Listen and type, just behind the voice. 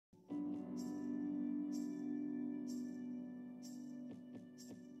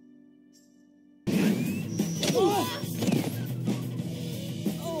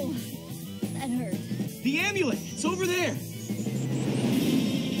That hurt. The amulet! It's over there!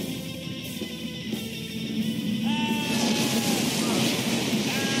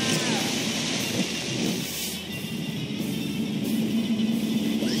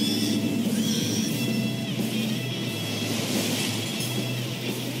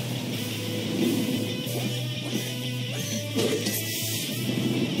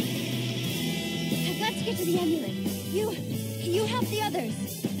 I've got to get to the amulet. You help the others.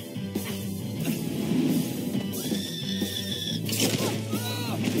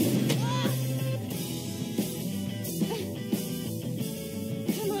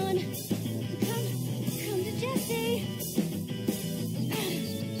 Come on. Come to Jesse.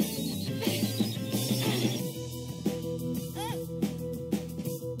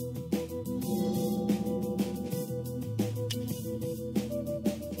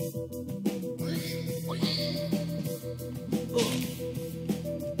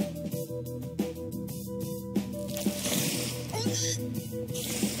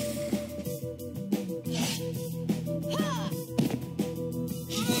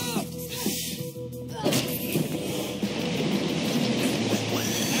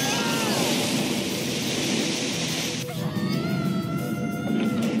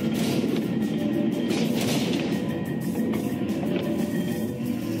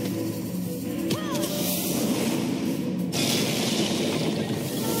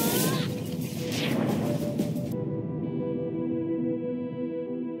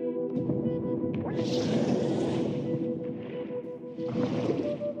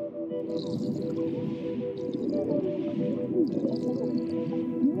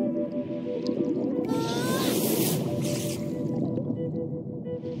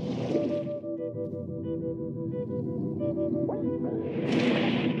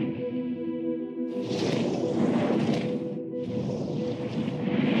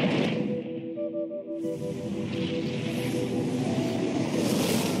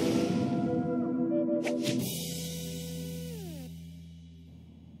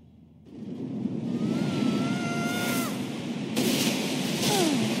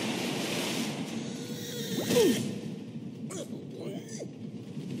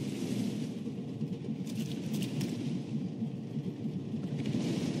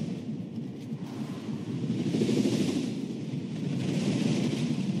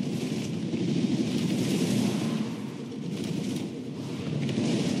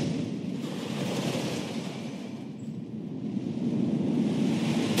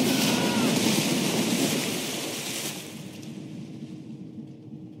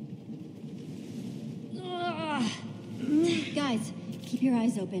 Guys, keep your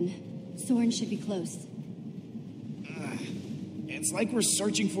eyes open. Soren should be close. It's like we're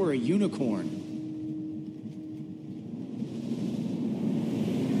searching for a unicorn.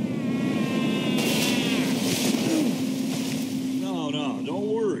 No, don't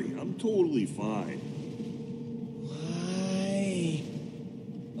worry. I'm totally fine. Why?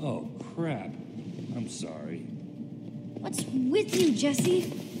 Oh, crap. I'm sorry. What's with you,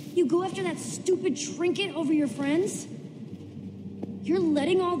 Jesse? You go after that stupid trinket over your friends? You're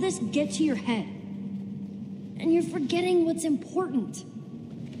letting all this get to your head. And you're forgetting what's important.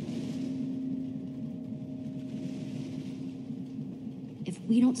 If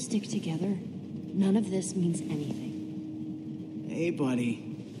we don't stick together, none of this means anything. Hey, buddy.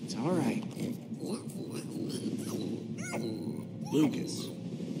 It's all right. Lucas,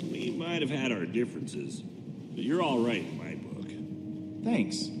 we might have had our differences, but you're all right in my book.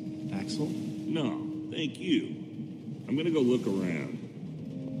 Thanks, Axel. No, thank you. I'm gonna go look around.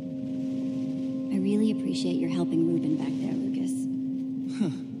 I really appreciate your helping Ruben back there, Lucas.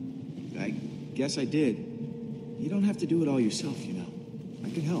 I guess I did. You don't have to do it all yourself, you know. I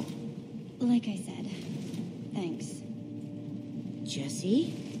can help. Like I said, thanks.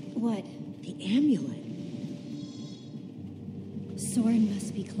 Jesse? What? The amulet. Soren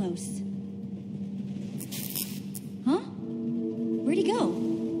must be close. Huh? Where'd he go?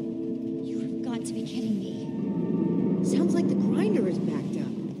 You've got to be kidding me. Sounds like the grinder is backed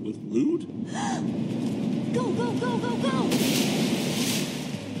up. With loot? Go, go, go, go, go!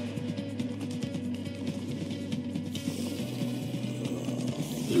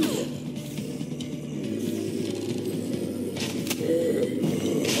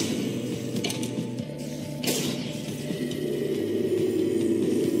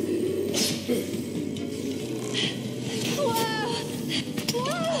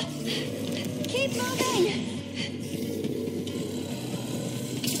 Keep moving!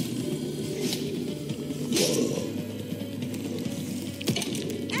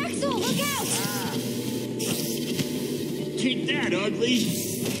 Axel, look out! Take that, ugly!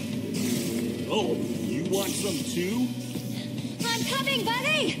 Oh, you want some too? I'm coming,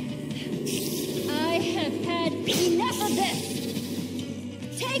 buddy! I have had enough of this!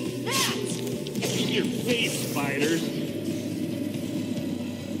 Take that! In your face, spider!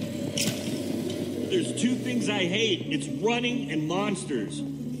 There's two things I hate. It's running and monsters.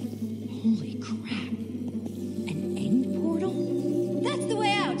 Holy crap. An end portal? That's the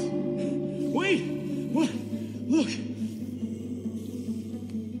way out! Wait! What? Look!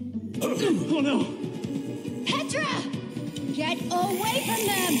 Oh no! Petra! Get away from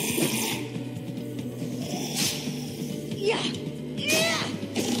them! Yeah! Yeah!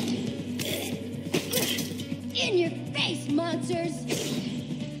 In your face, monsters!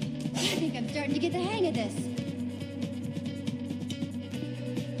 I think I'm starting to get the hang of this.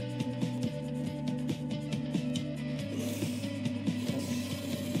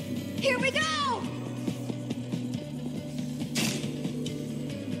 Here we go!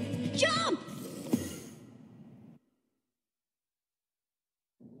 Jump!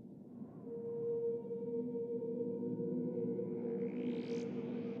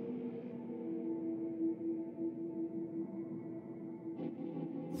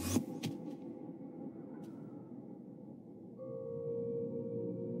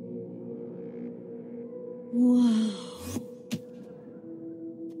 Whoa.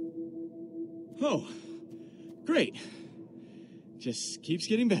 Oh, great. Just keeps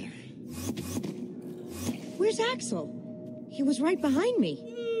getting better. Where's Axel? He was right behind me.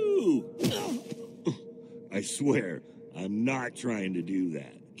 Ooh. I swear, I'm not trying to do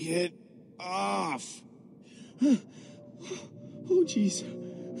that. Get off. Oh, jeez.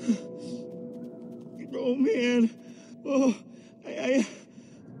 Oh, man. Oh,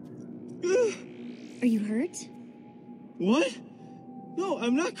 Are you hurt? What? No,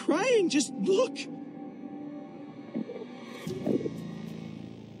 I'm not crying. Just look.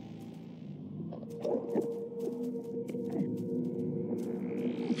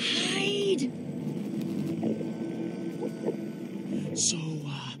 Hide! So,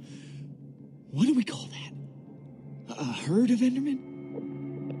 what do we call that? A herd of Endermen?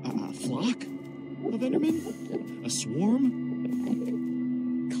 A flock of Endermen? A swarm?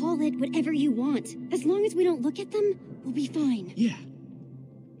 Call it whatever you want. As long as we don't look at them, we'll be fine. Yeah.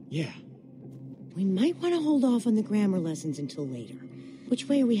 Yeah. We might want to hold off on the grammar lessons until later. Which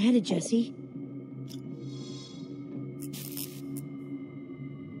way are we headed, Jesse?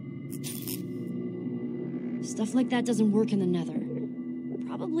 Stuff like that doesn't work in the Nether.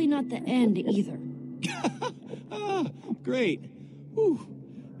 Probably not the end either. Ah, great. Whew.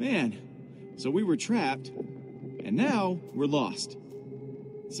 Man, so we were trapped, and now we're lost.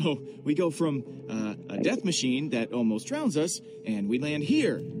 So we go from a death machine that almost drowns us, and we land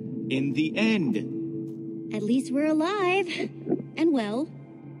here, in the end. At least we're alive. And well.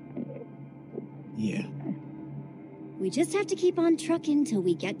 Yeah. We just have to keep on trucking till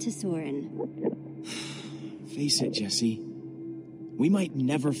we get to Soren. Face it, Jesse. We might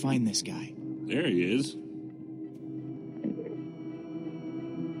never find this guy. There he is.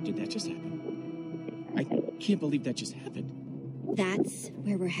 Did that just happen? I can't believe that just happened. That's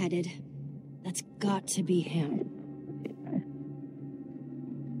where we're headed. That's got to be him.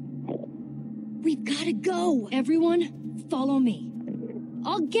 We've got to go. Everyone, follow me.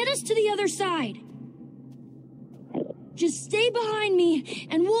 I'll get us to the other side. Just stay behind me,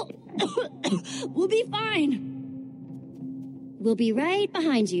 and we'll be fine. We'll be right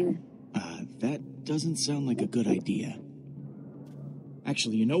behind you. That doesn't sound like a good idea.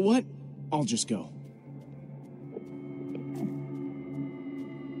 Actually, you know what? I'll just go.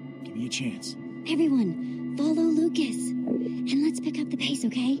 Give me a chance. Everyone, follow Lucas. And let's pick up the pace,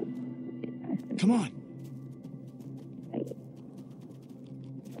 okay? Come on.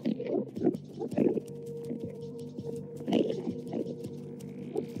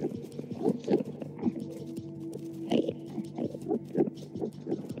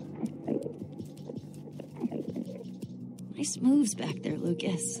 Nice moves back there,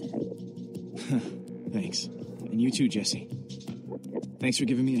 Lucas. Thanks. And you too, Jesse. Thanks for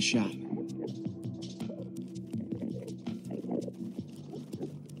giving me a shot.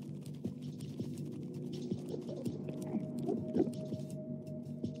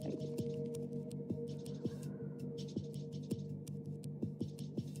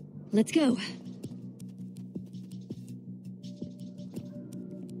 Let's go.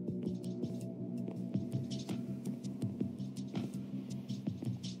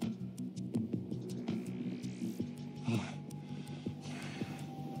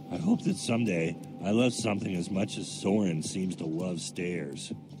 I hope that someday I love something as much as Soren seems to love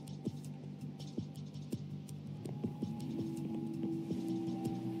stairs.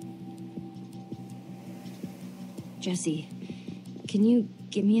 Jesse, can you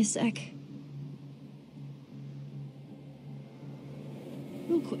give me a sec?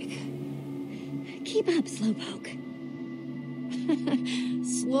 Real quick. Keep up, Slowpoke.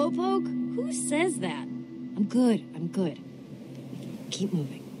 Slowpoke? Who says that? I'm good. Keep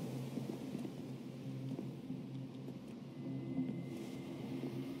moving.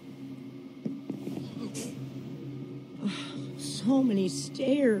 So many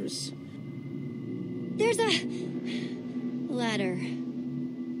stairs. There's a ladder.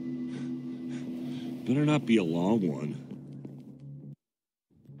 Better not be a long one.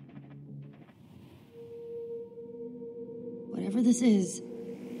 Whatever this is,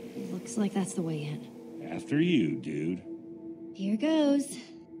 looks like that's the way in. After you, dude. Here goes.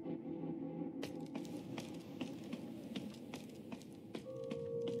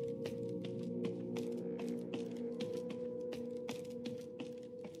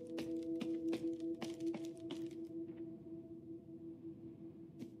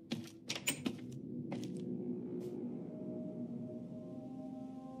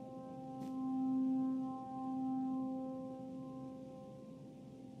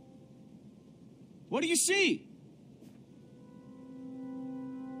 What do you see?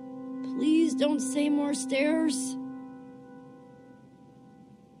 Please don't say more stairs.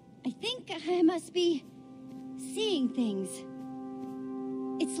 I think I must be seeing things.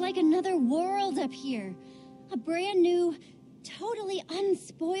 It's like another world up here. A brand new, totally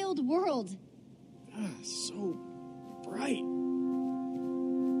unspoiled world. So bright.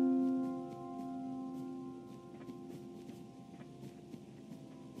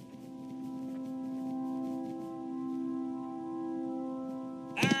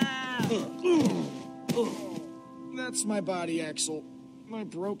 That's my body, Axel. My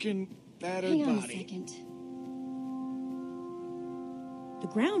broken, battered Hang on body. a second. The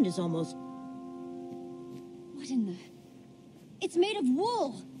ground is almost... What in the... It's made of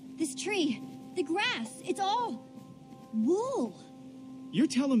wool. This tree, the grass, it's all wool. You're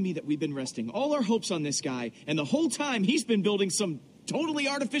telling me that we've been resting all our hopes on this guy, and the whole time he's been building some totally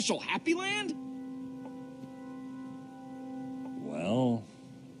artificial happy land? Well,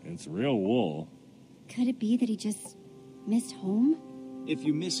 it's real wool. Could it be that he just missed home? If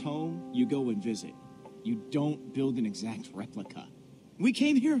you miss home, you go and visit. You don't build an exact replica. We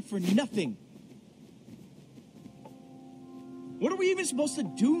came here for nothing. What are we even supposed to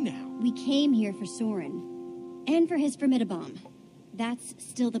do now? We came here for Soren. And for his Formidabomb. That's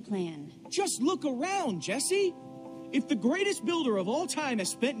still the plan. Just look around, Jesse. If the greatest builder of all time has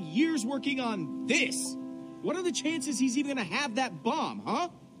spent years working on this, what are the chances he's even gonna have that bomb, huh?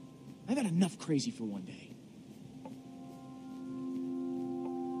 I got enough crazy for one day.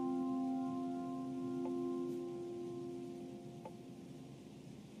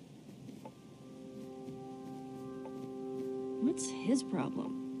 What's his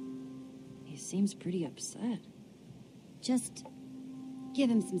problem? He seems pretty upset. Just give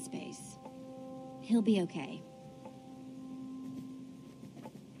him some space. He'll be okay.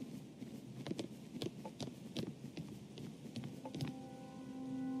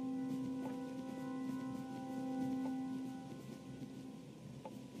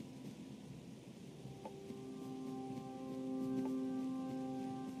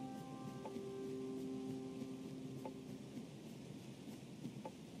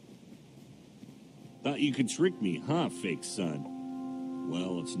 Thought you could trick me, huh, fake son?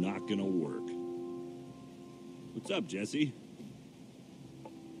 Well, it's not gonna work. What's up, Jesse?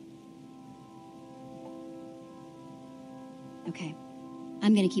 Okay.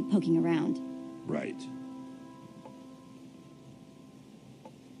 I'm gonna keep poking around. Right.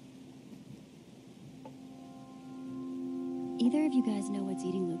 Either of you guys know what's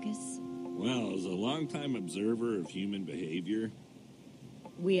eating Lucas? Well, as a longtime observer of human behavior,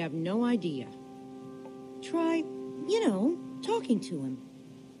 We have no idea. Try, talking to him.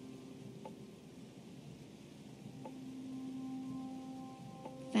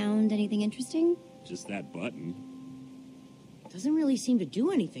 Found anything interesting? just that button. Doesn't really seem to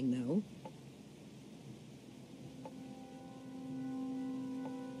do anything, though.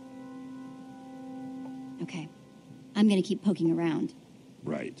 Okay. I'm gonna keep poking around.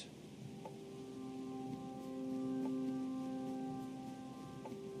 Right.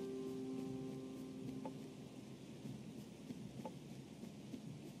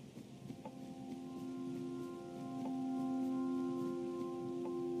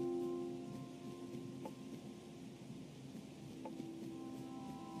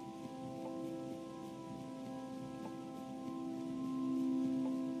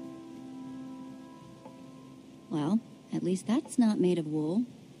 Well, at least that's not made of wool.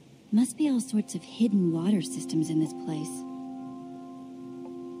 Must be all sorts of hidden water systems in this place.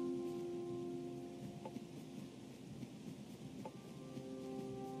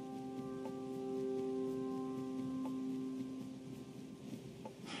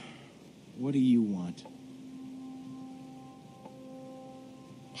 What do you want?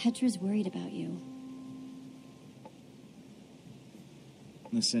 Petra's worried about you.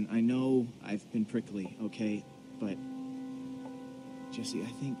 Listen, I know I've been prickly, okay? But, Jesse,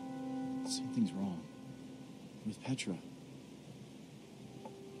 I think something's wrong with Petra.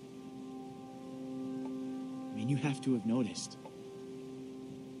 I mean, you have to have noticed.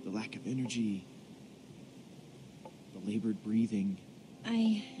 The lack of energy, the labored breathing.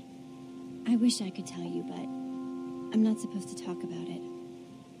 I wish I could tell you, but I'm not supposed to talk about it.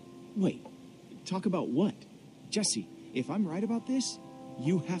 Wait, talk about what? Jesse, if I'm right about this,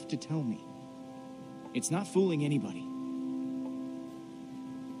 you have to tell me. It's not fooling anybody.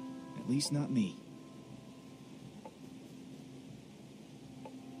 At least not me.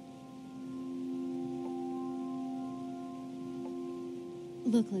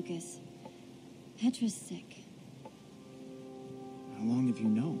 Look, Lucas. Petra's sick. How long have you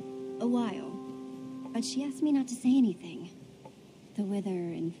known? A while. But she asked me not to say anything. The wither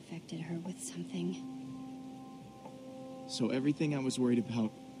infected her with something. So everything I was worried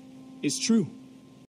about is true.